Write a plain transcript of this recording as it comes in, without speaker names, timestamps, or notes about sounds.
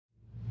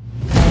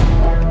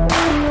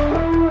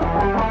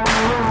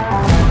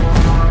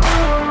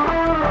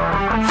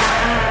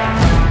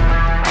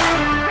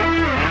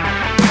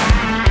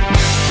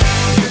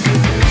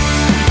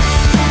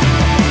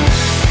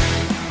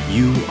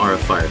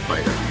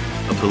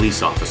a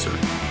police officer,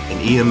 an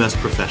EMS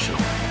professional.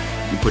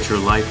 You put your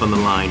life on the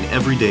line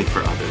every day for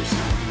others.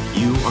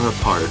 You are a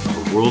part of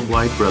a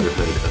worldwide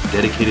brotherhood of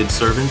dedicated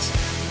servants,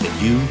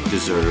 and you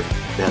deserve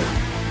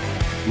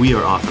better. We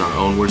are often our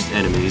own worst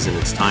enemies, and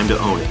it's time to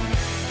own it.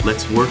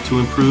 Let's work to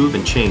improve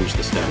and change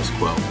the status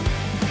quo.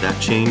 That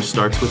change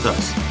starts with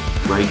us,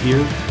 right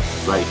here,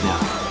 right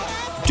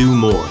now. Do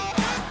more.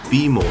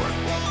 Be more.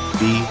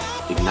 Be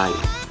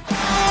ignited.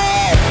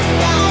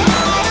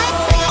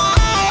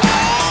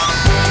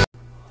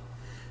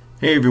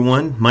 Hey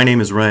everyone, my name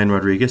is Ryan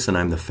Rodriguez, and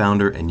I'm the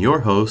founder and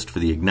your host for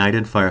the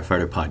Ignited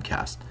Firefighter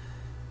Podcast.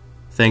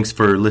 Thanks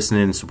for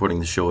listening and supporting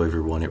the show,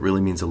 everyone. It really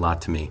means a lot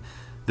to me.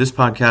 This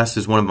podcast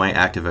is one of my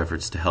active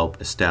efforts to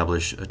help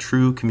establish a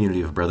true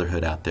community of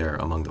brotherhood out there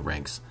among the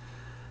ranks.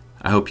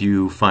 I hope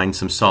you find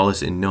some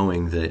solace in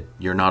knowing that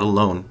you're not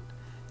alone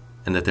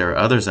and that there are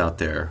others out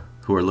there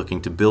who are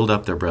looking to build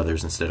up their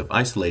brothers instead of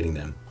isolating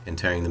them and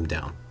tearing them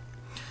down.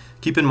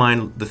 Keep in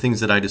mind the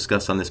things that I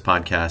discuss on this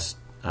podcast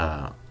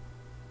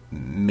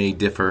may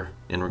differ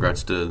in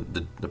regards to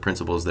the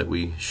principles that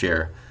we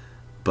share,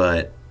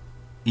 but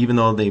even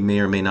though they may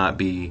or may not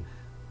be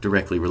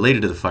directly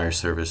related to the fire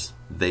service,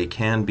 they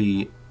can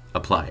be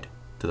applied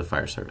to the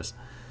fire service.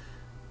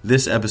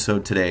 This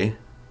episode today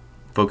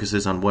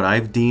focuses on what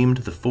I've deemed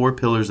the 4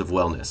 pillars of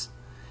wellness.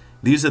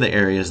 These are the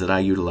areas that I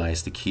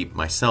utilize to keep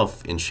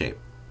myself in shape,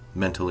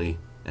 mentally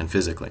and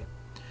physically.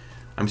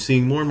 I'm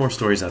seeing more and more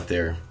stories out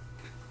there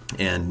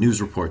and news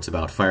reports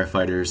about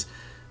firefighters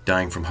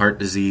dying from heart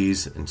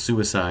disease and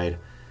suicide.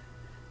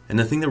 And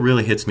the thing that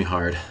really hits me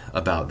hard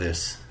about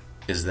this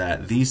is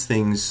that these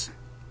things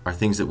are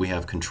things that we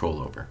have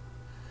control over.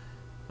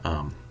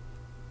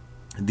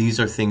 These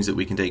are things that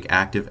we can take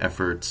active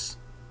efforts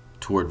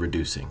toward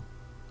reducing.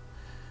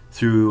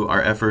 Through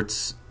our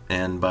efforts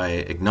and by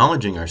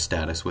acknowledging our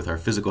status with our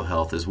physical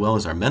health as well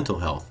as our mental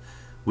health,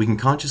 we can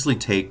consciously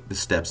take the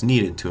steps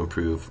needed to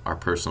improve our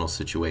personal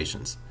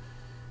situations.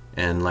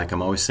 And like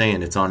I'm always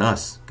saying, it's on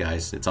us,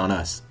 guys. It's on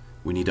us.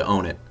 We need to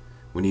own it.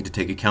 We need to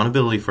take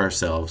accountability for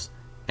ourselves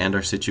and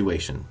our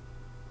situation.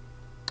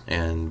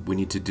 And we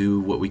need to do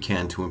what we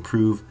can to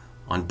improve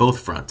on both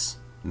fronts,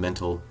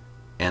 mental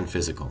and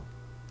physical.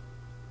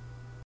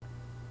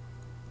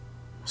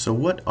 So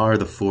what are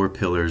the 4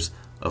 pillars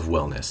of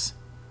wellness?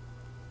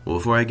 Well,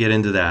 before I get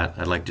into that,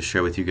 I'd like to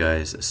share with you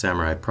guys a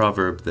samurai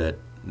proverb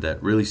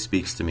that really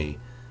speaks to me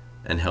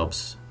and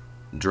helps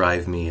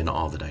drive me in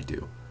all that I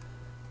do.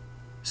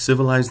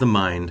 Civilize the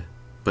mind,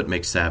 but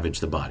make savage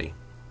the body.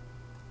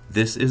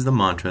 This is the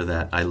mantra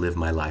that I live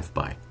my life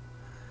by.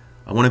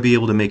 I want to be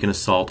able to make an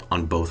assault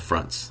on both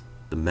fronts,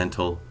 the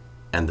mental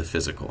and the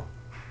physical.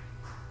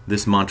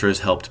 This mantra has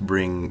helped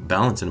bring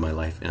balance into my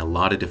life in a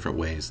lot of different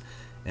ways.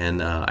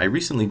 And I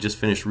recently just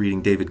finished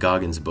reading David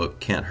Goggins'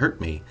 book, Can't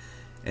Hurt Me.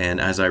 And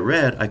as I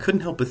read, I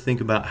couldn't help but think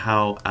about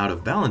how out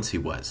of balance he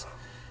was.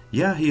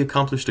 Yeah, he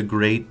accomplished a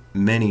great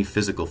many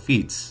physical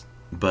feats,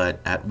 but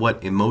at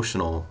what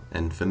emotional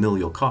and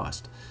familial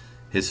cost?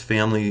 His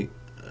family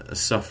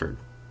suffered.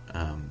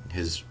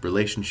 His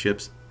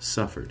relationships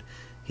suffered.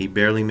 He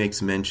barely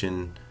makes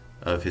mention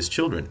of his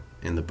children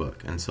in the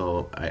book. And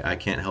so I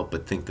can't help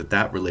but think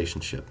that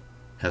relationship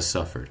has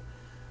suffered,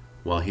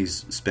 while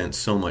he's spent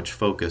so much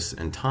focus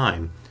and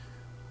time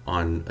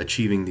on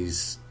achieving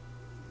these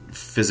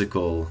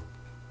physical,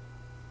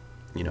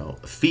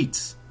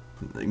 feats.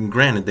 And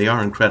granted, they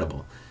are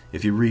incredible.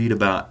 If you read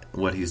about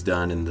what he's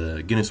done in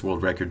the Guinness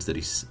World Records that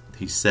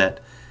he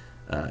set,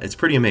 it's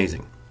pretty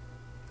amazing.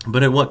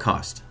 But at what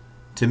cost?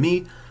 To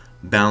me,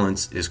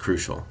 balance is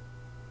crucial.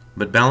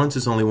 But balance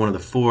is only one of the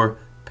 4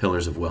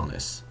 pillars of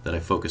wellness that I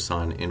focus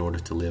on in order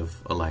to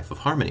live a life of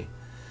harmony.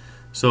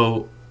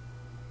 So,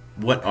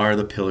 what are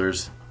the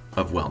pillars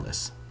of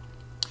wellness?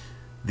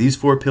 These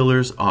 4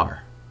 pillars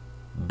are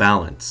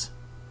balance,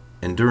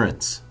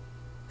 endurance,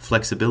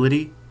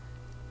 flexibility,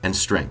 and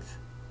strength.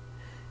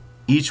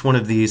 Each one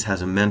of these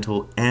has a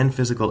mental and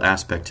physical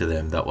aspect to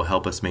them that will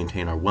help us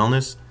maintain our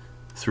wellness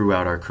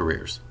throughout our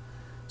careers.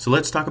 So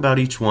let's talk about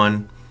each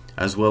one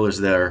as well as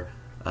their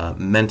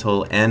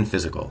mental and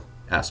physical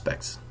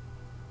aspects.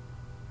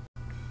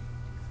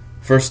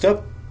 First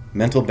up,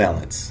 mental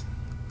balance.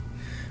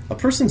 A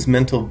person's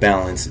mental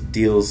balance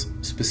deals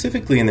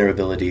specifically in their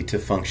ability to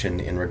function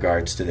in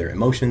regards to their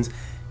emotions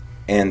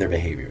and their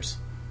behaviors.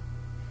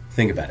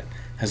 Think about it.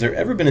 Has there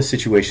ever been a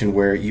situation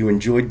where you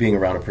enjoyed being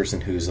around a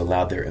person who's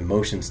allowed their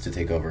emotions to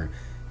take over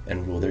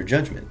and rule their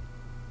judgment?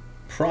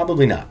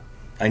 Probably not.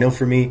 I know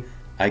for me,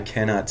 I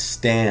cannot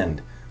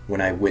stand when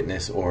I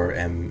witness or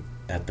am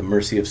at the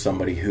mercy of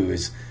somebody who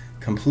is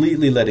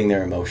completely letting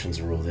their emotions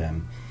rule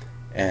them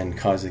and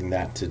causing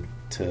that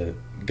to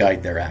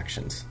guide their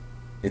actions.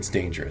 It's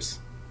dangerous.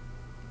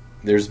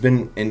 There's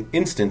been an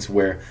instance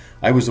where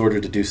I was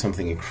ordered to do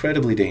something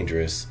incredibly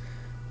dangerous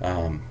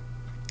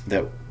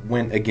that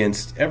went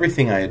against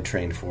everything I had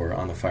trained for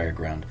on the fire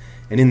ground.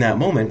 And in that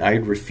moment, I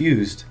had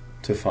refused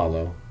to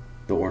follow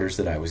the orders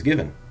that I was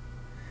given.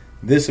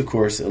 This, of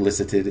course,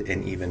 elicited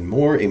an even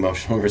more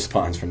emotional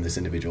response from this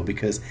individual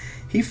because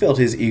he felt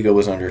his ego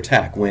was under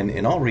attack when,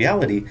 in all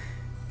reality,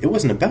 It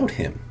wasn't about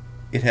him.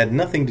 It had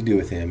nothing to do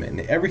with him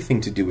and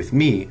everything to do with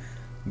me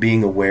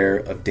being aware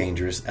of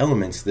dangerous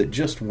elements that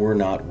just were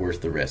not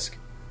worth the risk.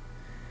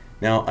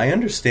 Now, I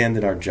understand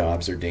that our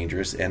jobs are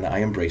dangerous, and I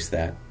embrace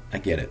that. I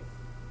get it.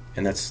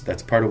 And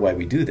that's part of why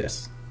we do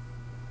this.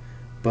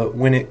 But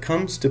when it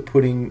comes to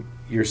putting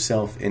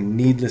yourself in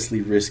needlessly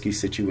risky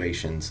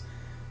situations,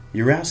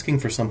 you're asking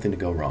for something to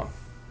go wrong.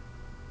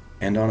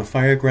 And on a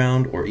fire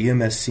ground or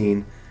EMS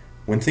scene,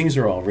 when things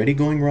are already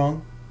going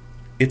wrong,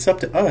 it's up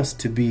to us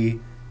to be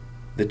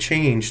the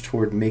change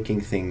toward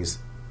making things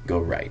go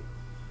right.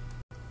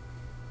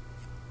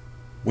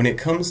 When it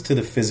comes to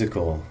the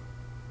physical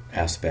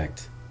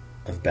aspect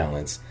of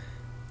balance,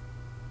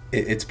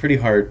 it's pretty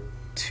hard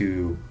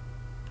to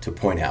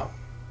point out.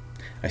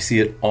 I see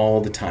it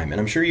all the time, and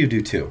I'm sure you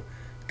do too.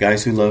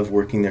 Guys who love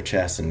working their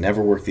chest and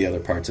never work the other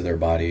parts of their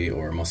body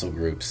or muscle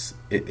groups.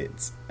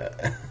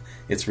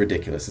 It's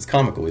ridiculous. It's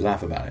comical. We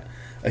laugh about it.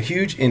 A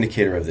huge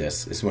indicator of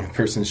this is when a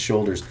person's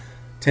shoulders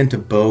tend to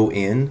bow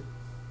in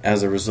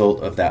as a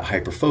result of that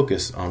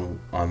hyper-focus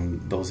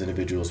on those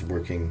individuals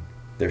working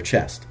their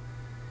chest.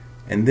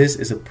 And this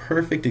is a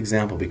perfect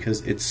example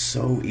because it's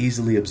so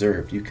easily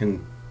observed. You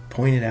can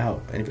point it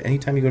out. And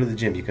anytime you go to the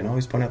gym, you can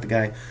always point out the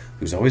guy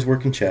who's always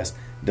working chest,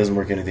 doesn't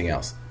work anything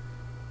else.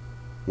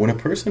 When a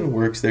person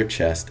works their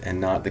chest and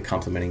not the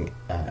complementing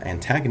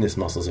antagonist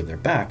muscles of their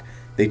back,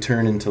 they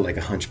turn into like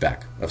a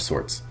hunchback of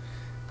sorts.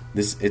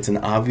 It's an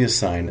obvious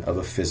sign of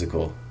a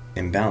physical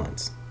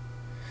imbalance.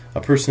 A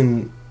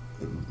person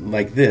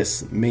like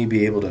this may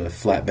be able to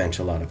flat bench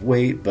a lot of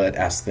weight, but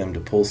ask them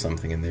to pull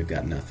something and they've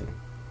got nothing.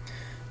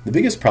 The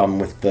biggest problem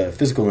with the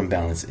physical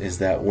imbalance is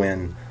that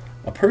when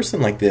a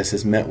person like this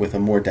is met with a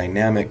more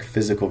dynamic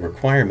physical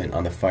requirement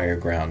on the fire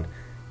ground,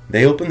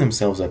 they open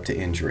themselves up to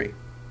injury.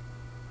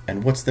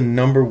 And what's the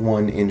number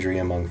one injury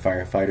among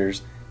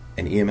firefighters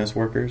and EMS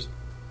workers?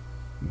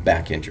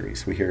 Back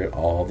injuries. We hear it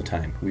all the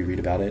time. We read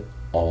about it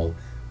all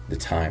the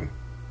time.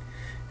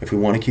 If we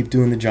want to keep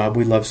doing the job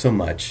we love so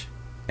much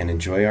and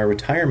enjoy our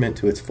retirement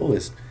to its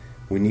fullest,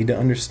 we need to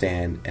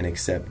understand and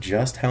accept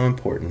just how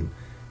important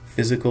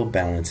physical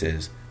balance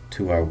is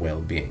to our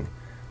well-being.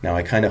 Now,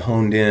 I kind of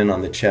honed in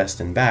on the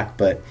chest and back,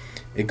 but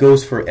it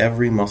goes for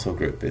every muscle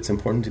group. It's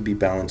important to be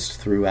balanced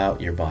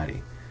throughout your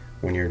body.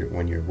 When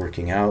you're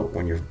working out,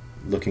 when you're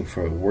looking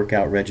for a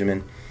workout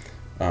regimen,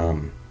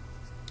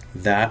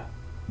 that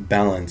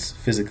balance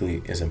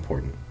physically is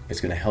important.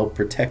 It's going to help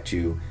protect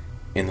you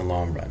in the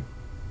long run.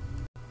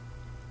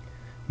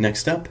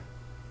 Next up,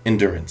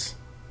 endurance.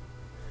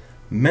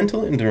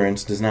 Mental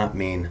endurance does not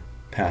mean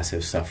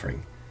passive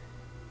suffering.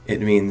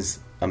 It means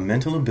a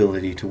mental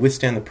ability to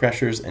withstand the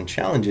pressures and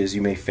challenges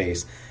you may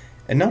face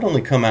and not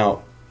only come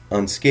out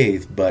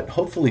unscathed, but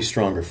hopefully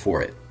stronger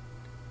for it.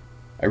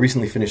 I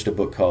recently finished a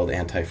book called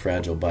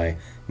Anti-Fragile by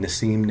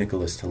Nassim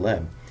Nicholas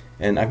Taleb.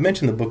 And I've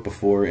mentioned the book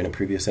before in a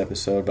previous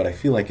episode, but I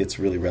feel like it's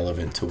really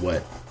relevant to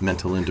what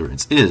mental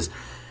endurance is.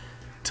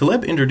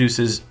 Taleb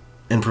introduces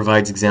and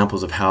provides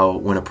examples of how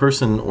when a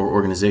person or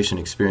organization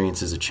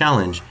experiences a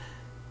challenge,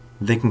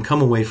 they can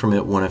come away from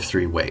it one of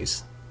three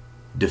ways: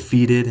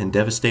 defeated and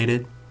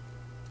devastated,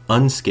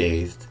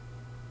 unscathed,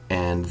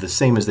 and the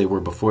same as they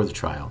were before the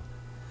trial,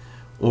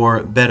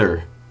 or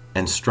better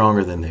and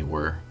stronger than they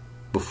were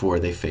before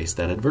they faced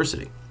that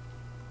adversity.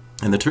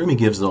 And the term he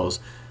gives those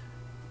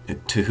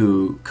to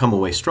who come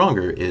away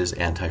stronger is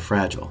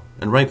anti-fragile,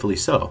 and rightfully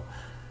so.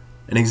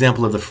 An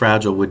example of the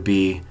fragile would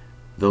be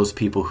those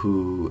people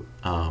who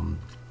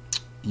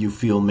you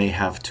feel may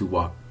have to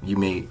walk. You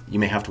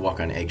may have to walk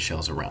on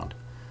eggshells around.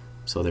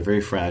 So they're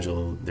very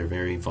fragile. They're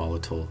very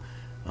volatile.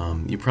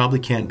 You probably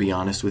can't be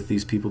honest with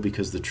these people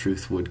because the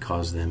truth would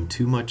cause them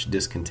too much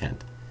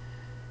discontent.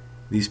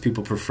 These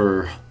people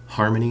prefer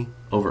harmony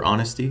over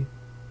honesty,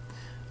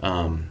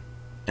 and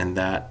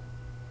that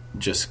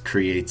just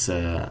creates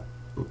a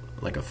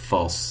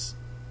false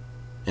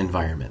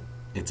environment.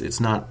 It's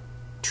not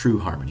true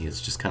harmony.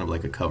 It's just kind of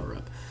like a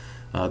cover-up.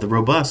 The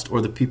robust,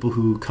 or the people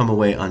who come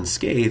away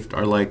unscathed,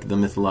 are like the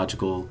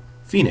mythological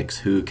phoenix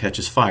who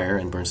catches fire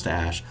and burns to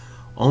ash,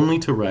 only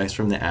to rise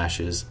from the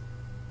ashes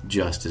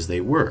just as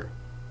they were.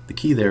 The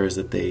key there is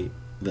that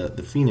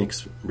the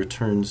phoenix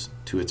returns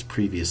to its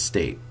previous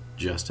state,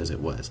 just as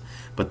it was.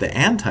 But the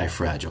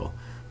anti-fragile,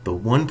 the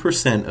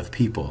 1% of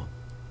people,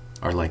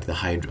 are like the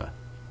hydra.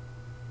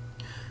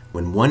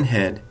 When one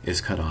head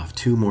is cut off,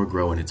 two more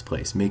grow in its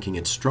place, making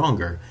it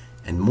stronger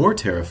and more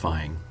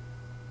terrifying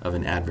of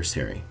an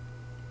adversary.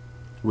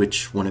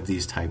 Which one of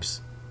these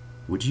types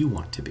would you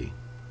want to be?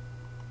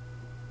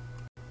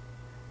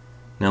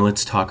 Now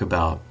let's talk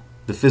about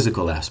the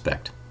physical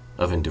aspect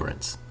of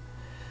endurance.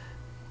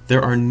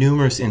 There are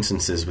numerous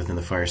instances within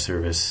the fire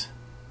service,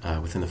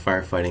 within the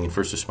firefighting and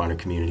first responder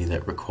community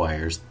that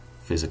requires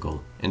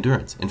physical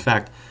endurance. In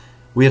fact,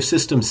 we have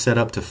systems set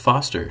up to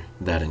foster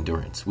that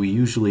endurance. We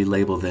usually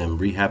label them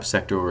rehab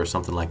sector or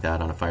something like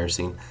that on a fire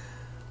scene.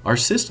 Our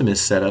system is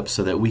set up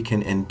so that we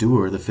can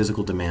endure the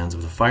physical demands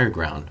of the fire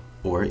ground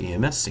or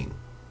EMS scene.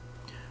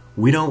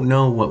 We don't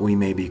know what we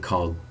may be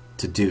called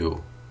to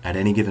do at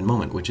any given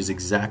moment, which is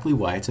exactly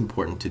why it's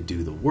important to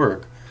do the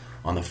work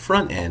on the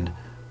front end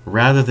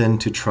rather than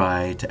to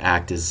try to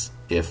act as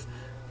if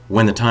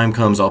when the time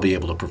comes I'll be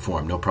able to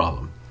perform, no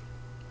problem.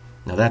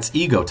 Now that's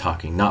ego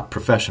talking, not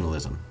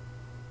professionalism.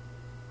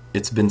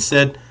 It's been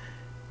said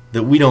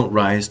that we don't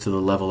rise to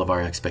the level of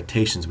our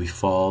expectations, we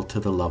fall to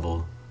the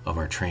level of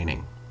our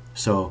training.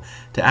 So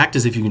to act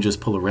as if you can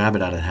just pull a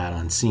rabbit out of the hat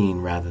on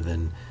scene rather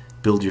than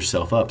build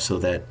yourself up so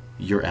that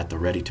you're at the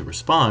ready to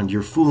respond,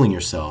 you're fooling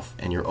yourself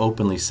and you're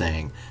openly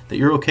saying that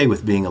you're okay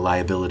with being a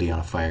liability on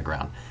a fire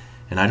ground.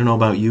 And I don't know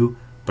about you,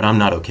 but I'm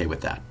not okay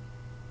with that.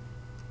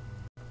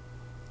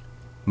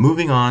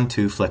 Moving on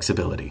to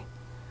flexibility.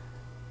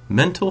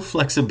 Mental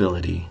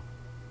flexibility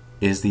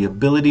is the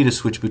ability to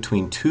switch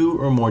between two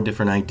or more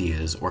different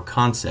ideas or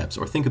concepts,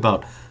 or think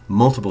about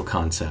multiple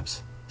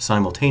concepts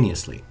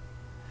simultaneously.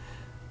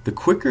 The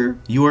quicker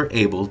you are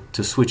able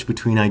to switch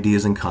between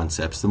ideas and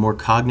concepts, the more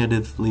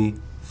cognitively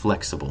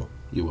flexible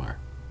you are.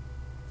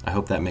 I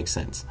hope that makes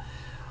sense.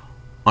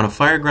 On a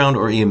fireground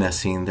or EMS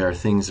scene, there are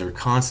things that are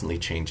constantly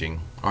changing.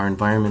 Our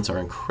environments are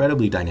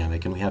incredibly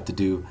dynamic, and we have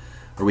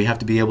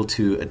to be able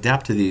to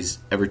adapt to these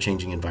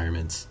ever-changing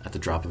environments at the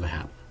drop of a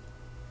hat.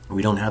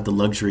 We don't have the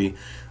luxury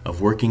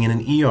of working in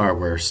an ER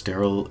where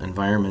sterile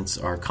environments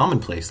are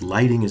commonplace.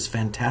 Lighting is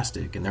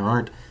fantastic, and there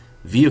aren't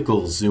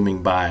vehicles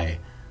zooming by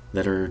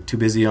that are too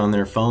busy on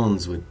their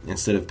phones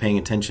instead of paying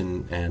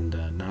attention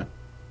and not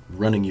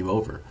running you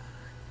over.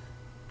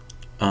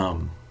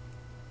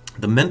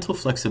 The mental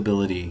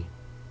flexibility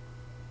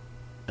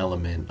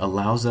element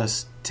allows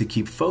us to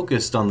keep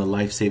focused on the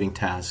life-saving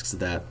tasks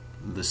that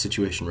the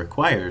situation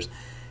requires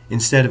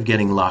instead of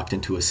getting locked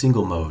into a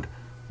single mode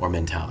or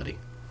mentality.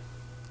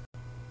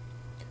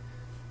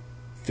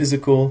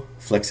 Physical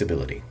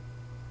flexibility.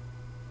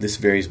 This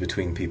varies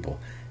between people.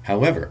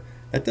 However,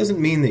 that doesn't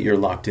mean that you're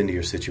locked into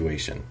your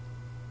situation.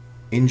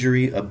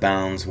 Injury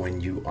abounds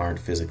when you aren't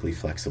physically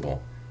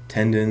flexible.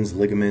 Tendons,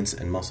 ligaments,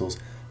 and muscles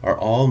are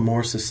all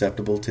more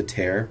susceptible to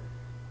tear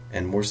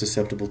and more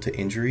susceptible to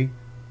injury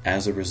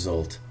as a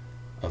result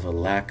of a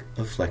lack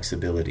of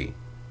flexibility.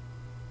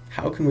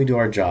 How can we do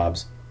our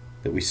jobs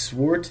that we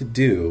swore to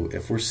do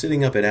if we're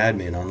sitting up at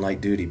admin on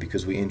light duty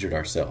because we injured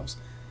ourselves?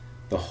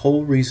 The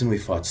whole reason we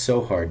fought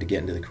so hard to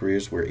get into the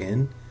careers we're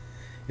in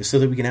is so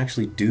that we can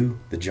actually do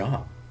the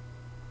job.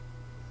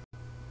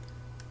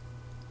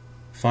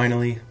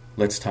 Finally,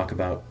 let's talk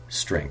about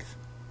strength.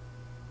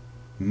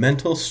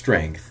 Mental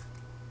strength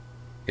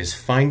is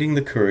finding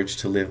the courage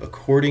to live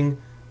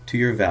according to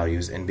your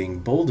values and being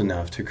bold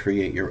enough to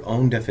create your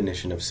own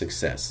definition of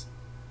success.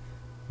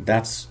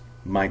 That's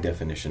my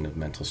definition of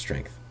mental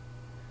strength.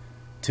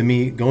 To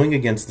me, going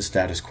against the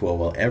status quo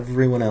while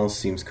everyone else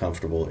seems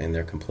comfortable in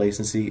their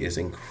complacency is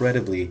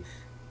incredibly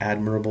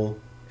admirable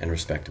and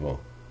respectable.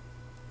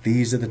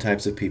 These are the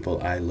types of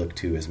people I look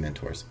to as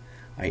mentors.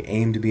 I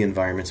aim to be in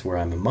environments where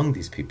I'm among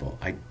these people.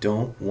 I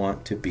don't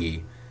want to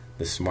be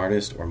the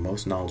smartest or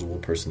most knowledgeable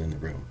person in the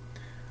room.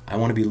 I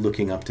want to be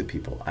looking up to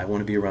people. I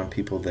want to be around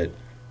people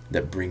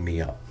that bring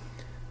me up.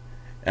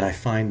 And I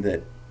find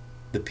that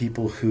the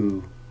people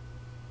who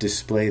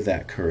display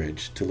that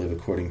courage to live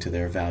according to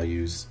their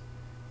values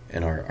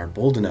and are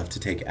bold enough to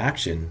take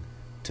action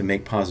to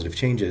make positive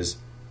changes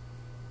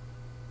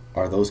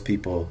are those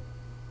people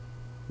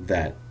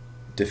that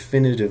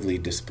definitively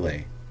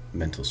display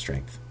mental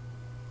strength.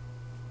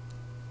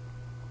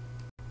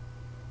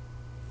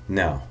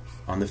 Now,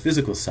 on the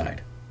physical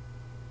side,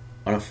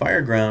 on a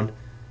fire ground,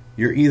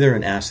 you're either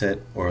an asset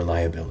or a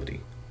liability.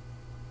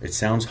 It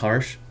sounds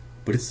harsh,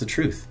 but it's the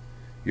truth.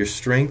 Your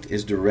strength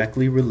is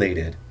directly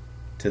related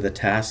to the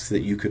tasks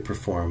that you could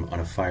perform on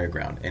a fire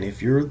ground. And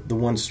if you're the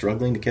one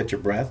struggling to catch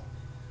your breath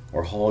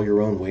or haul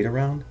your own weight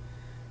around,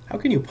 how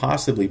can you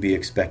possibly be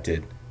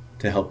expected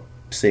to help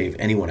save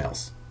anyone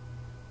else?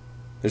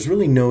 There's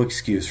really no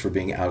excuse for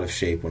being out of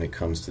shape when it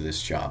comes to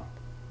this job.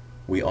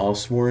 We all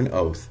swore an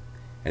oath,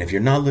 and if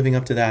you're not living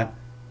up to that,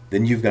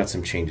 then you've got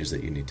some changes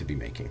that you need to be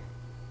making.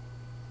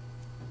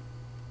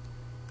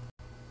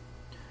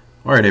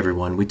 All right,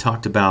 everyone, we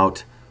talked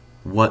about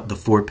what the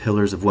 4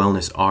 pillars of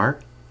wellness are,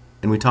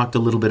 and we talked a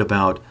little bit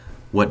about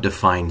what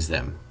defines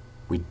them.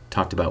 We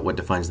talked about what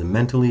defines them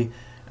mentally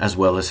as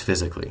well as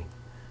physically.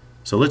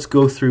 So let's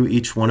go through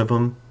each one of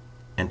them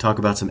and talk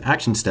about some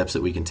action steps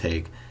that we can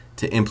take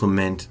to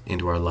implement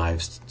into our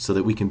lives so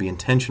that we can be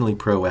intentionally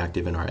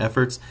proactive in our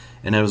efforts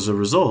and as a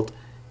result,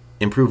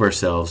 improve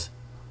ourselves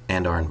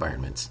and our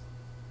environments.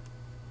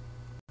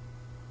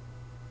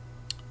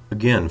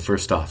 Again,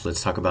 first off,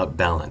 let's talk about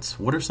balance.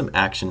 What are some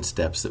action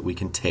steps that we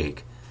can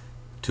take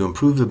to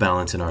improve the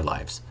balance in our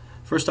lives?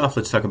 First off,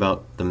 let's talk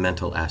about the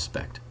mental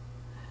aspect.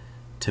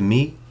 To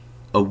me,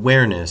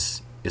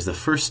 awareness is the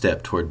first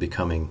step toward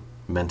becoming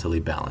mentally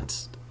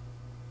balanced.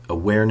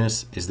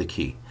 Awareness is the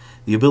key.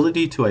 The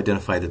ability to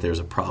identify that there's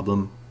a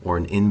problem or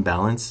an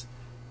imbalance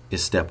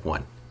is step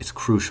 1. It's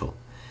crucial.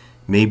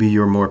 Maybe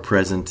you're more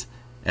present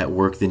at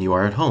work than you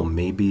are at home.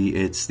 Maybe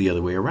it's the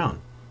other way around.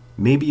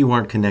 Maybe you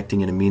aren't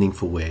connecting in a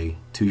meaningful way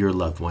to your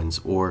loved ones,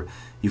 or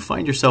you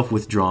find yourself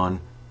withdrawn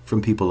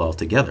from people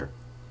altogether.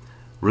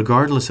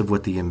 Regardless of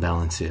what the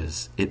imbalance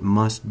is, it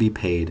must be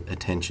paid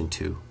attention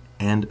to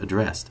and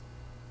addressed.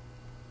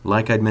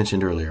 Like I'd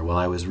mentioned earlier, while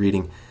I was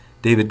reading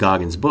David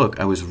Goggins' book,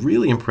 I was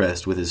really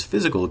impressed with his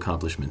physical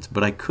accomplishments,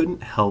 but I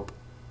couldn't help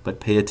but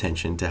pay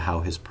attention to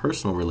how his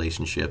personal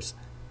relationships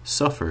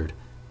suffered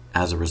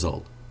as a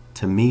result.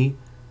 To me,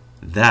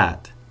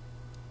 that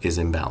is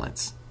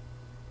imbalance.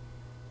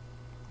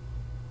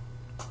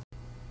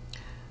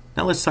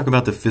 Now let's talk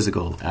about the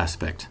physical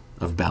aspect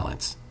of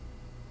balance.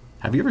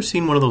 Have you ever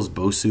seen one of those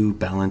BOSU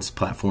balance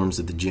platforms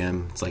at the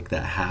gym? It's like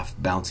that half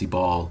bouncy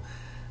ball,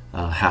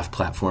 half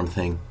platform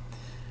thing.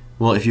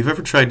 Well, if you've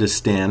ever tried to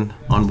stand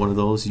on one of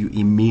those, you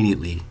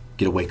immediately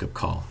get a wake-up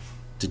call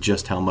to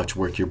just how much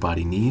work your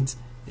body needs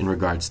in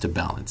regards to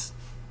balance.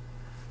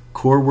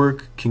 Core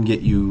work can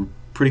get you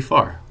pretty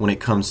far when it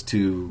comes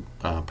to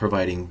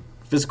providing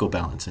physical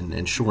balance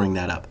and shoring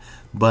that up.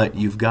 But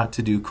you've got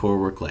to do core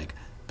work like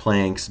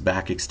planks,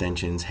 back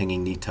extensions,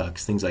 hanging knee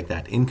tucks, things like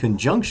that, in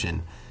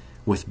conjunction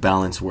with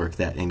balance work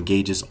that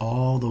engages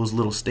all those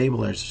little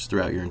stabilizers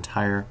throughout your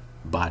entire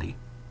body.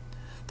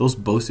 Those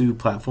BOSU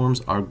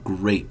platforms are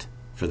great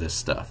for this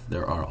stuff.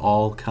 There are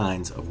all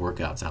kinds of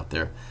workouts out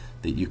there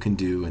that you can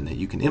do and that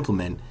you can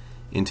implement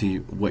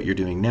into what you're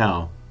doing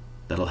now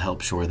that'll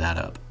help shore that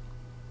up.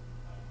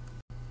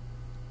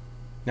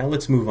 Now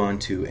let's move on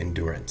to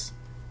endurance.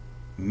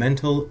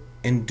 Mental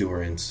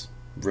endurance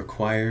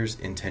requires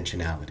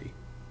intentionality.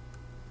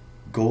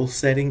 Goal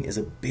setting is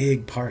a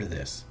big part of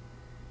this.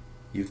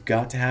 You've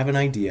got to have an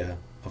idea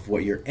of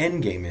what your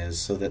end game is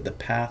so that the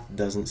path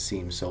doesn't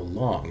seem so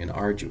long and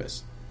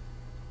arduous.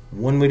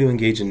 One way to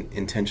engage in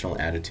intentional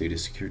attitude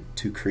is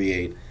to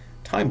create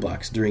time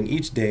blocks during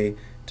each day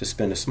to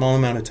spend a small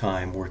amount of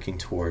time working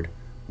toward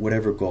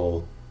whatever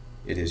goal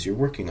it is you're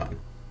working on.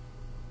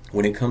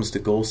 When it comes to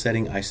goal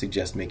setting, I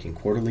suggest making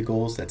quarterly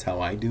goals. That's how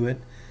I do it.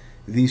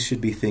 These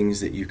should be things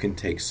that you can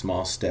take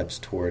small steps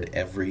toward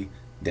every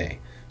day.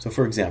 So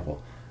for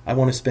example, I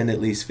want to spend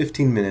at least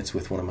 15 minutes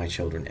with one of my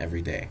children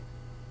every day.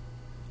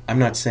 I'm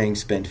not saying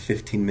spend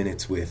 15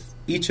 minutes with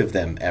each of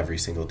them every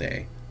single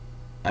day.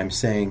 I'm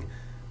saying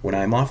when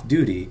I'm off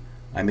duty,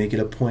 I make it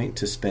a point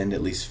to spend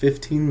at least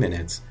 15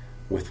 minutes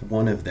with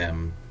one of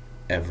them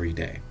every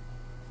day.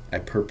 I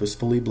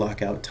purposefully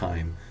block out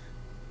time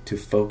to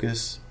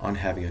focus on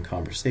having a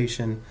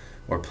conversation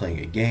or playing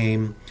a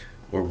game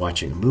or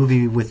watching a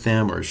movie with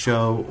them or a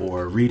show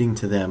or reading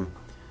to them.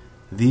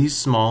 These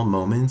small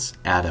moments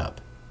add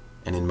up.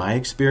 And in my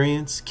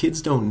experience,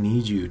 kids don't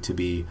need you to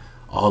be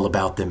all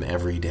about them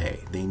every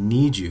day. They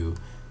need you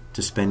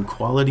to spend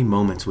quality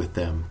moments with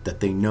them that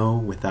they know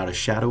without a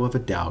shadow of a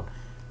doubt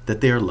that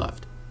they are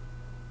loved.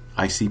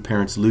 I see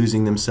parents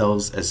losing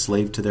themselves as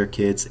slaves to their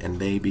kids, and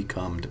they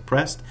become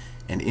depressed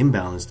and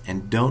imbalanced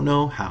and don't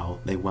know how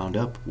they wound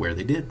up where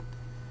they did.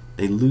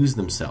 They lose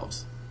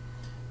themselves.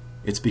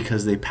 It's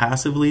because they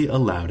passively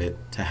allowed it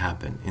to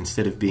happen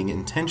instead of being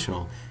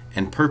intentional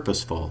and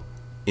purposeful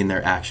in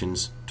their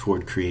actions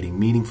toward creating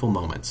meaningful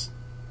moments.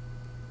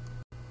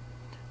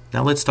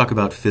 Now let's talk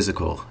about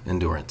physical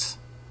endurance.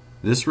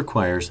 This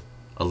requires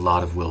a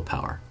lot of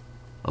willpower,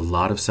 a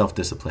lot of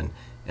self-discipline,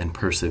 and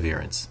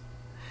perseverance.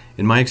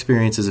 In my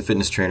experience as a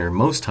fitness trainer,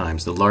 most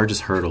times the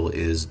largest hurdle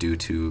is due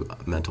to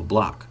a mental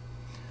block.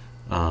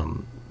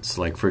 So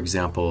like, for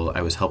example,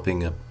 I was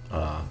helping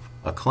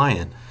a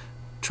client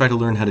try to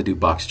learn how to do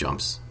box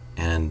jumps.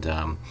 And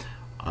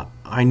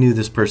I knew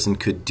this person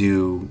could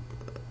do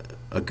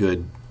a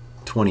good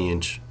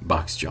 20-inch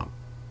box jump.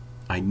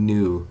 I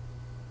knew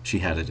she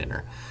had it in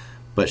her.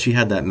 But she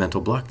had that mental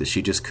block that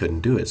she just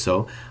couldn't do it.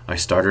 So I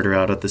started her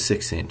out at the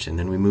 6-inch, and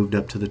then we moved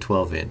up to the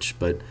 12-inch.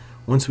 But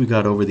once we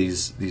got over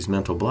these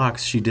mental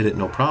blocks, she did it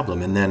no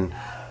problem, and then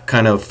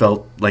kind of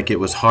felt like it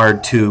was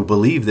hard to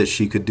believe that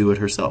she could do it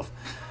herself.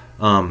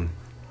 One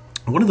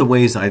of the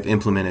ways I've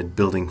implemented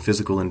building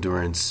physical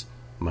endurance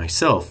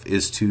myself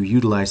is to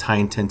utilize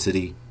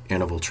high-intensity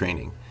interval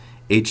training,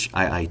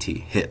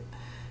 HIIT.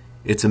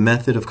 It's a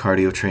method of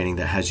cardio training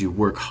that has you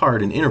work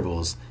hard in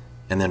intervals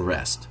and then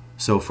rest.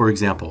 So, for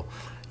example,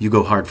 you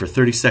go hard for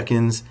 30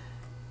 seconds,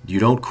 you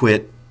don't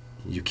quit,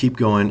 you keep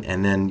going,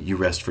 and then you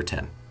rest for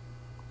 10.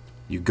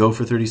 You go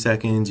for 30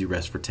 seconds, you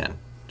rest for 10,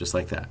 just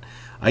like that.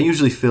 I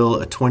usually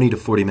fill a 20 to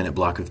 40 minute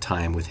block of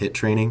time with HIIT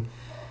training.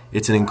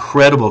 It's an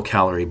incredible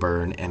calorie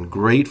burn and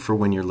great for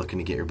when you're looking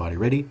to get your body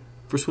ready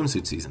for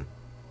swimsuit season.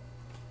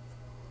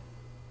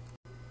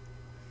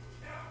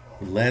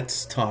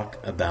 Let's talk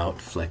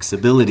about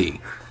flexibility.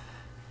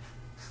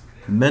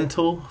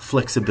 Mental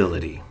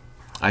flexibility,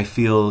 I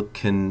feel,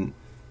 can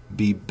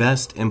be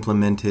best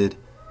implemented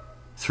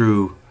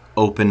through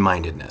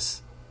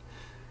open-mindedness.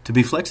 To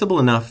be flexible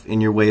enough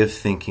in your way of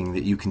thinking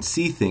that you can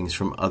see things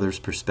from others'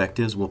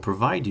 perspectives will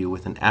provide you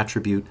with an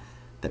attribute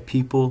that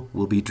people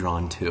will be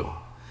drawn to.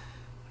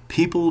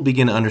 People will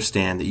begin to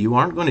understand that you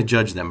aren't going to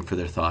judge them for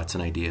their thoughts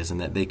and ideas,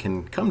 and that they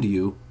can come to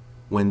you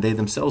when they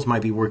themselves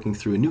might be working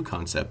through a new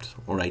concept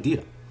or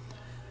idea.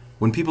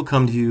 When people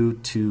come to you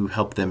to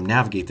help them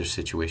navigate their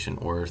situation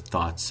or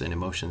thoughts and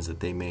emotions that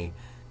they may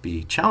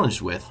be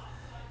challenged with,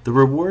 The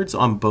rewards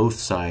on both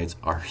sides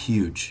are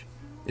huge.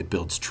 It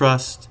builds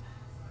trust,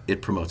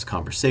 it promotes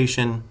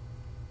conversation,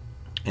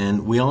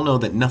 and we all know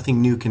that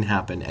nothing new can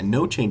happen and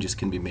no changes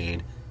can be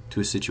made to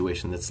a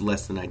situation that's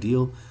less than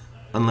ideal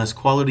unless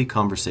quality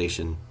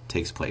conversation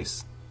takes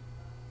place.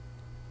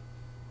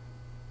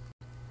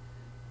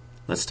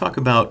 Let's talk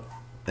about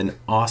an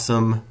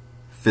awesome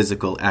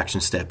physical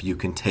action step you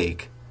can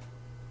take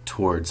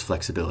towards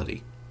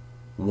flexibility.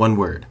 One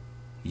word: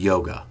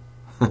 yoga.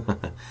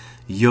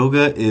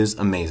 Yoga is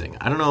amazing.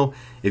 I don't know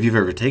if you've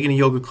ever taken a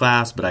yoga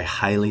class, but I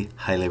highly,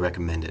 highly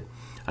recommend it.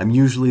 I'm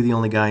usually the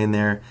only guy in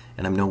there,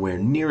 and I'm nowhere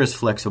near as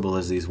flexible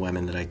as these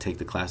women that I take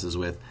the classes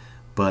with,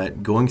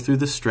 but going through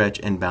the stretch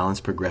and balance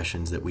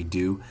progressions that we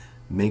do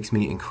makes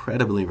me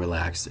incredibly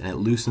relaxed, and it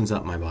loosens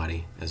up my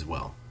body as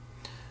well.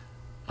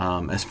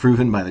 As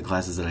proven by the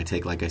classes that I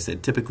take, like I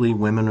said, typically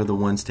women are the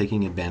ones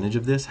taking advantage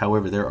of this.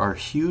 However, there are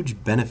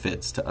huge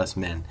benefits to us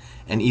men,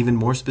 and even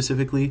more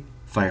specifically,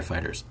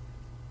 firefighters.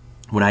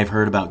 When I've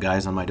heard about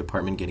guys on my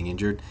department getting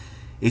injured,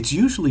 it's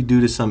usually due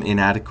to some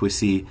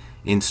inadequacy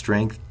in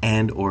strength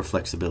and or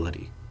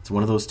flexibility. It's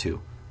one of those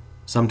two.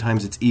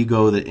 Sometimes it's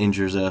ego that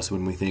injures us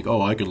when we think,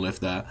 oh, I can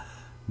lift that,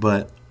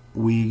 but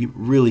we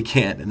really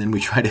can't, and then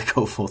we try to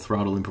go full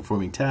throttle in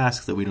performing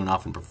tasks that we don't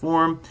often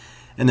perform,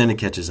 and then it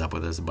catches up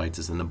with us and bites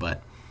us in the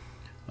butt.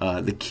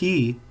 The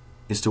key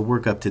is to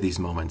work up to these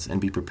moments and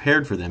be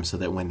prepared for them so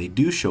that when they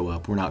do show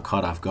up, we're not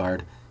caught off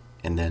guard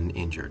and then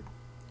injured.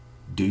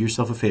 Do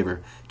yourself a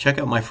favor. Check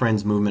out my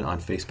friend's movement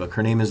on Facebook.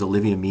 Her name is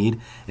Olivia Mead,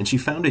 and she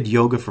founded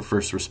Yoga for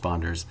First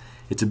Responders.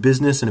 It's a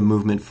business and a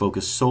movement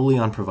focused solely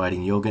on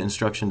providing yoga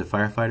instruction to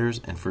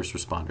firefighters and first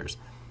responders.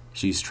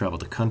 She's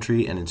traveled the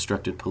country and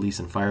instructed police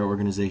and fire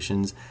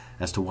organizations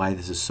as to why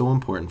this is so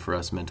important for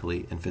us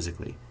mentally and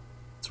physically.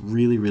 It's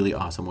really, really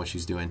awesome what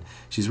she's doing.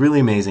 She's really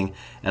amazing,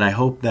 and I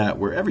hope that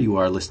wherever you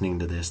are listening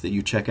to this, that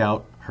you check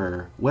out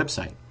her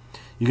website.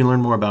 You can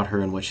learn more about her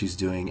and what she's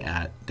doing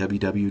at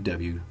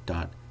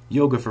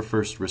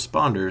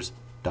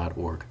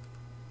www.yogaforfirstresponders.org.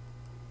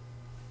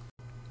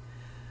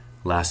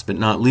 Last but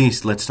not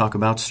least, let's talk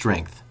about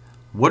strength.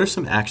 What are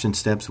some action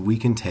steps we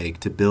can take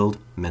to build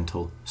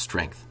mental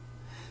strength?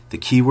 The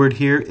key word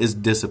here is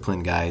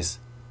discipline, guys.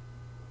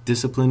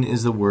 Discipline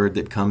is the word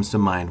that comes to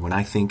mind when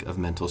I think of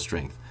mental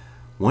strength.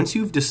 Once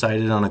you've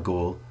decided on a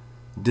goal,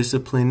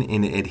 discipline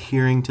in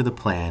adhering to the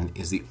plan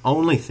is the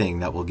only thing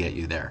that will get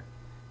you there.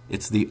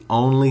 It's the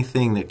only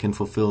thing that can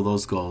fulfill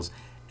those goals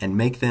and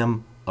make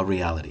them a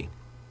reality.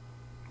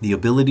 The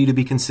ability to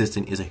be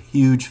consistent is a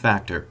huge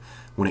factor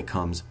when it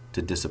comes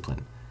to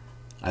discipline.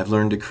 I've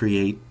learned to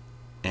create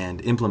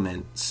and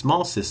implement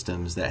small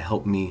systems that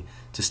help me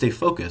to stay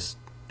focused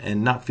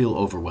and not feel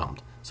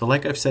overwhelmed. So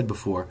like I've said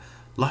before,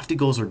 lofty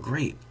goals are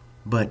great,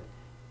 but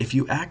if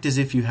you act as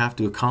if you have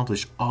to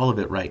accomplish all of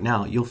it right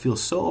now, you'll feel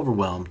so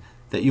overwhelmed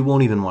that you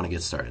won't even want to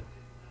get started.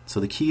 So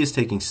the key is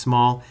taking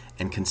small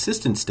and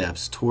consistent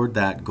steps toward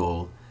that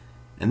goal,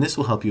 and this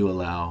will help you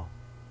allow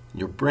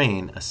your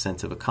brain a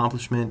sense of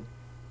accomplishment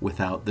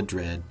without the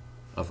dread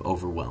of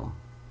overwhelm.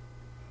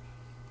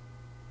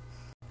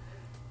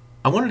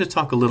 I wanted to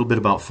talk a little bit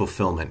about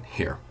fulfillment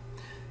here.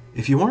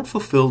 If you aren't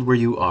fulfilled where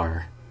you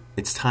are,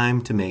 it's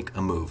time to make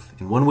a move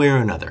in one way or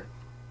another.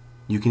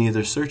 You can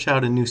either search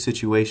out a new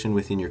situation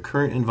within your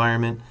current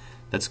environment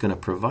that's going to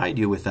provide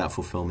you with that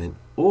fulfillment,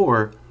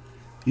 or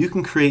you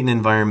can create an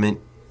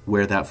environment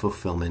where that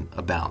fulfillment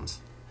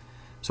abounds.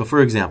 So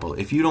for example,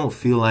 if you don't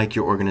feel like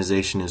your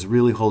organization is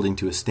really holding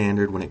to a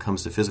standard when it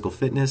comes to physical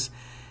fitness,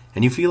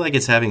 and you feel like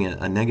it's having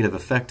a negative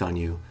effect on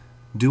you,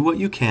 do what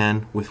you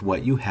can with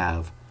what you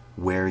have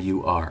where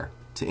you are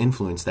to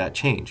influence that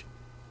change.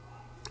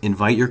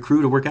 Invite your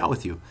crew to work out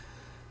with you.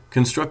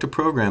 Construct a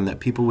program that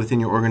people within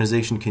your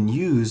organization can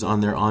use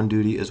on their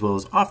on-duty as well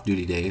as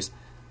off-duty days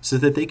so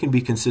that they can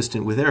be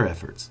consistent with their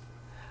efforts.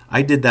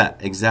 I did that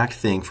exact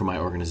thing for my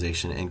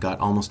organization and got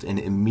almost an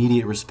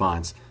immediate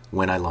response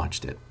when I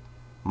launched it.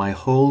 My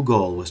whole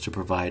goal was to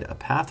provide a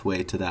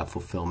pathway to that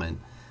fulfillment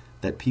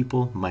that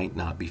people might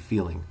not be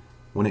feeling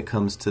when it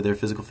comes to their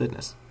physical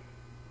fitness.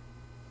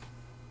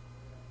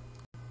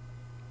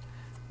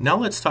 Now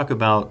let's talk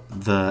about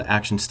the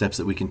action steps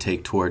that we can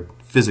take toward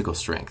physical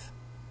strength.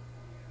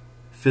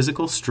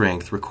 Physical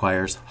strength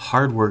requires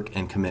hard work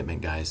and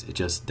commitment, guys. It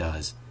just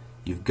does.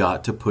 You've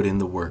got to put in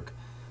the work.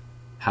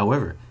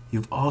 However,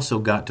 you've also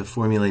got to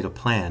formulate a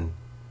plan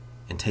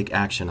and take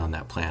action on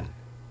that plan.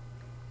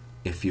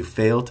 If you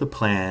fail to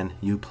plan,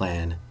 you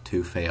plan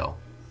to fail.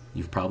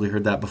 You've probably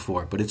heard that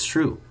before, but it's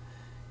true.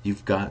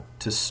 You've got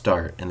to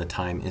start, and the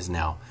time is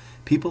now.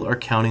 People are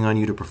counting on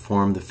you to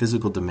perform the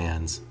physical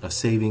demands of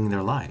saving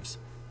their lives.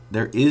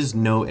 There is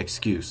no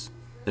excuse.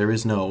 There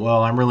is no,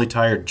 well, I'm really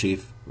tired,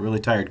 Chief. Really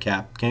tired,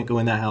 Cap. Can't go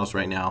in that house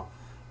right now.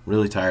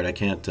 Really tired. I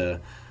can't,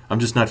 I'm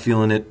just not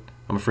feeling it.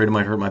 I'm afraid it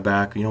might hurt my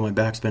back. You know, my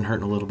back's been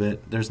hurting a little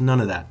bit. There's none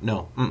of that.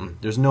 No.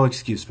 There's no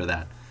excuse for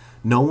that.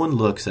 No one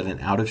looks at an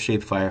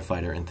out-of-shape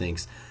firefighter and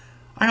thinks,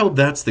 I hope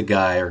that's the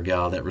guy or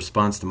gal that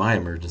responds to my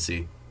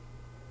emergency.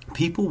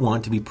 People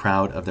want to be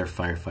proud of their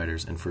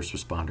firefighters and first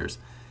responders.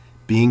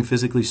 Being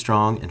physically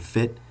strong and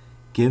fit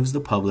gives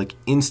the public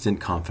instant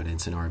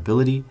confidence in our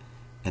ability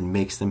and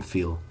makes them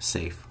feel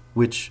safe,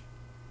 which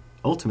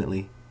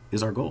ultimately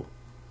is our goal.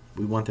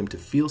 We want them to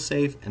feel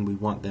safe and we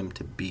want them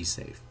to be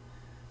safe.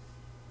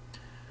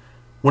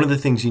 One of the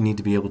things you need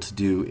to be able to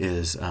do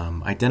is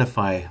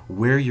identify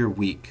where you're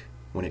weak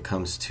when it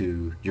comes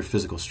to your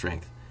physical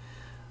strength.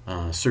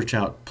 Search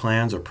out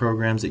plans or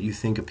programs that you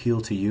think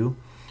appeal to you.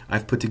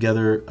 I've put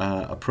together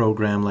a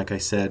program, like I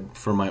said,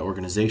 for my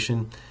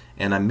organization,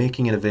 and I'm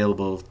making it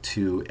available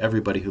to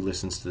everybody who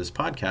listens to this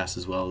podcast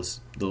as well as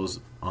those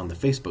on the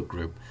Facebook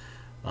group.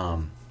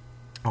 I'll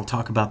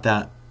talk about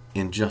that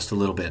in just a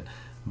little bit,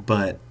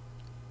 but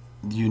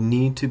you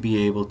need to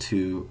be able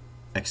to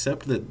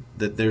accept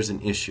that there's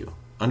an issue,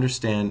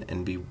 understand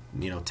and be,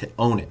 to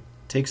own it,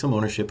 take some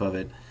ownership of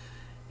it,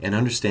 and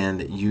understand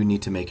that you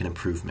need to make an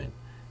improvement.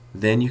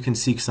 Then you can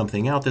seek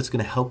something out that's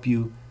going to help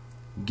you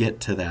get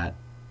to that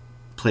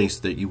place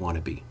that you want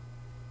to be.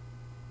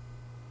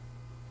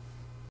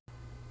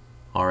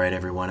 All right,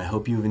 everyone, I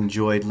hope you've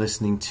enjoyed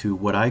listening to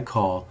what I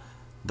call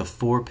the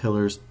 4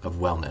 pillars of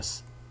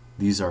wellness.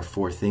 These are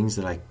 4 things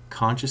that I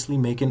consciously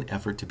make an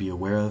effort to be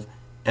aware of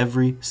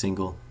every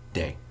single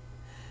day.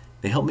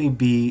 They help me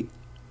be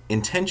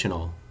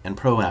intentional and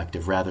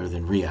proactive rather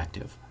than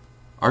reactive.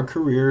 Our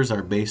careers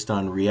are based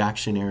on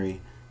reactionary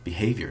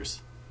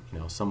behaviors.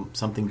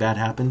 Something bad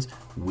happens,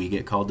 we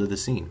get called to the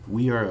scene.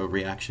 We are a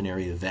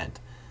reactionary event.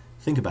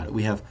 Think about it.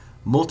 We have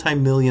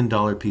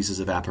multi-million-dollar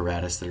pieces of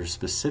apparatus that are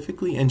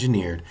specifically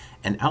engineered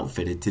and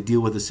outfitted to deal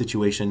with a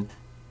situation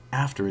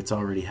after it's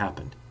already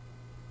happened.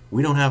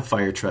 We don't have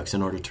fire trucks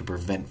in order to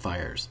prevent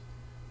fires.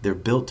 They're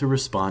built to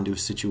respond to a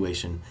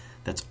situation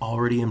that's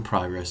already in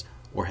progress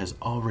or has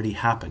already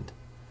happened.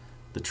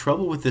 The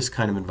trouble with this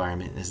kind of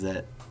environment is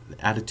that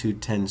the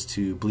attitude tends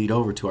to bleed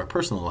over to our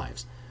personal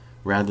lives.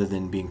 Rather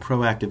than being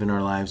proactive in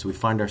our lives, we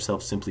find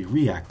ourselves simply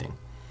reacting.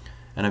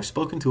 And I've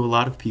spoken to a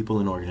lot of people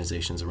in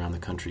organizations around the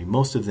country,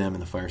 most of them in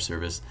the fire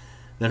service,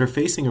 that are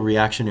facing a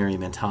reactionary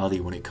mentality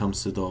when it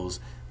comes to those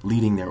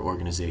leading their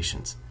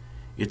organizations.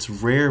 It's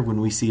rare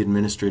when we see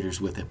administrators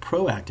with a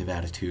proactive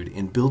attitude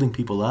in building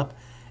people up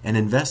and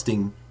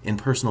investing in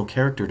personal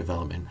character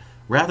development,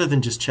 rather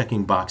than just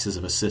checking boxes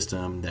of a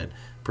system that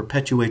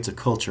perpetuates a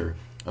culture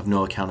of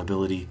no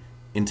accountability,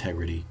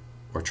 integrity,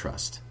 or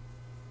trust.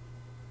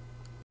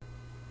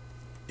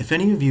 If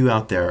any of you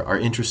out there are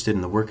interested in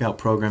the workout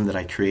program that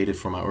I created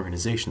for my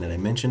organization that I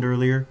mentioned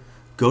earlier,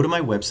 go to my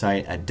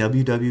website at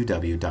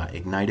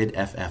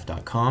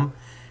www.ignitedff.com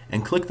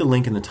and click the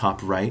link in the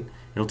top right.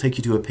 It'll take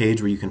you to a page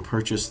where you can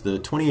purchase the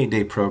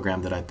 28-day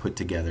program that I put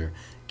together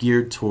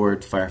geared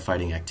toward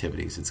firefighting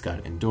activities. It's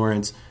got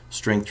endurance,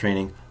 strength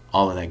training,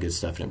 all of that good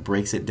stuff, and it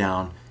breaks it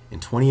down in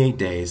 28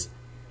 days,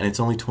 and it's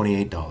only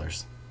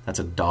 $28.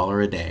 That's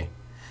 $1 a day.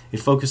 It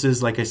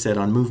focuses, like I said,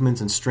 on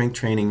movements and strength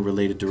training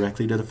related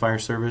directly to the fire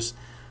service,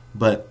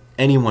 but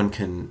anyone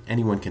can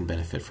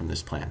benefit from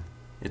this plan.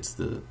 It's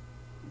the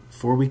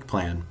 4-week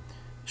plan,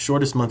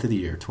 shortest month of the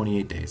year,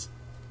 28 days.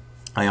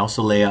 I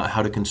also lay out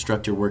how to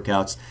construct your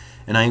workouts,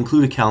 and I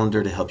include a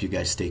calendar to help you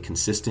guys stay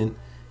consistent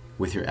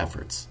with your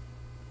efforts.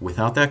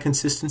 Without that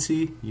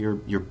consistency,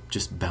 you're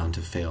just bound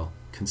to fail.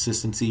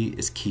 Consistency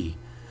is key.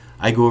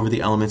 I go over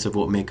the elements of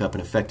what make up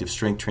an effective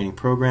strength training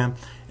program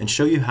and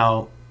show you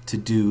how to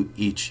do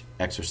each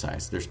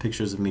exercise. There's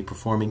pictures of me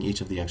performing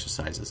each of the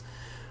exercises.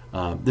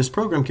 This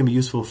program can be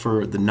useful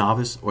for the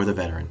novice or the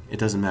veteran. It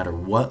doesn't matter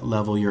what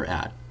level you're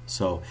at.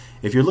 So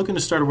if you're looking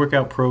to start a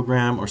workout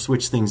program or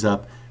switch things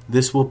up,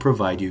 this will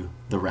provide you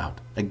the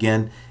route.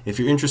 Again, if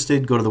you're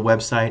interested, go to the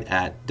website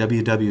at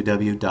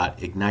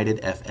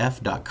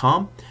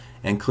www.ignitedff.com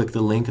and click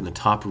the link in the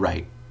top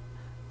right.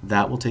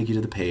 That will take you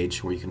to the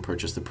page where you can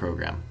purchase the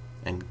program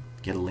and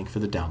get a link for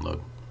the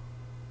download.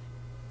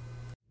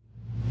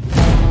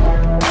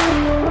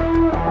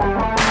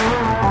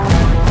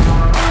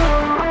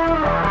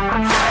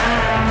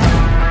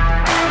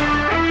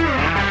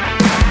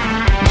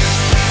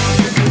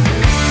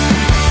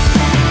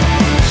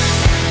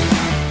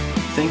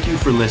 Thank you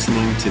for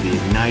listening to the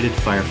Ignited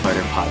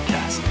Firefighter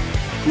Podcast.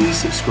 Please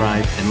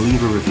subscribe and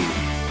leave a review.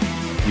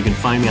 You can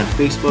find me on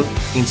Facebook,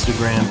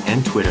 Instagram,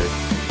 and Twitter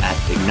at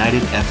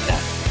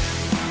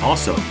IgnitedFF.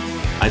 Also,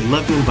 I'd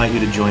love to invite you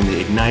to join the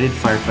Ignited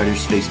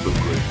Firefighters Facebook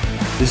group.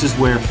 This is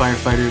where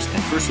firefighters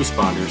and first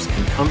responders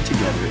can come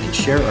together and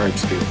share our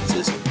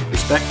experiences,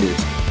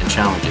 perspectives, and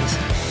challenges.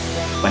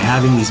 By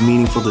having these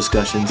meaningful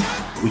discussions,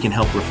 we can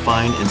help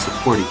refine and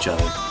support each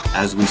other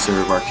as we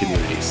serve our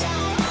communities.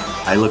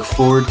 I look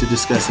forward to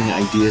discussing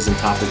ideas and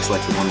topics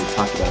like the one we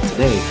talked about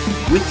today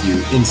with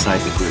you inside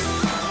the group.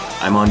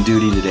 I'm on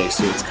duty today,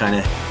 so it's kind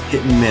of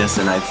hit and miss,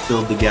 and I've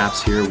filled the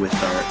gaps here with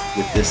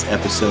this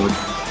episode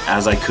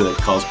as I could,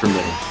 calls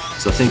permitting.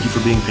 So thank you for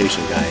being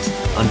patient, guys.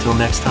 Until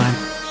next time,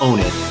 own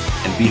it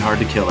and be hard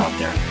to kill out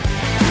there.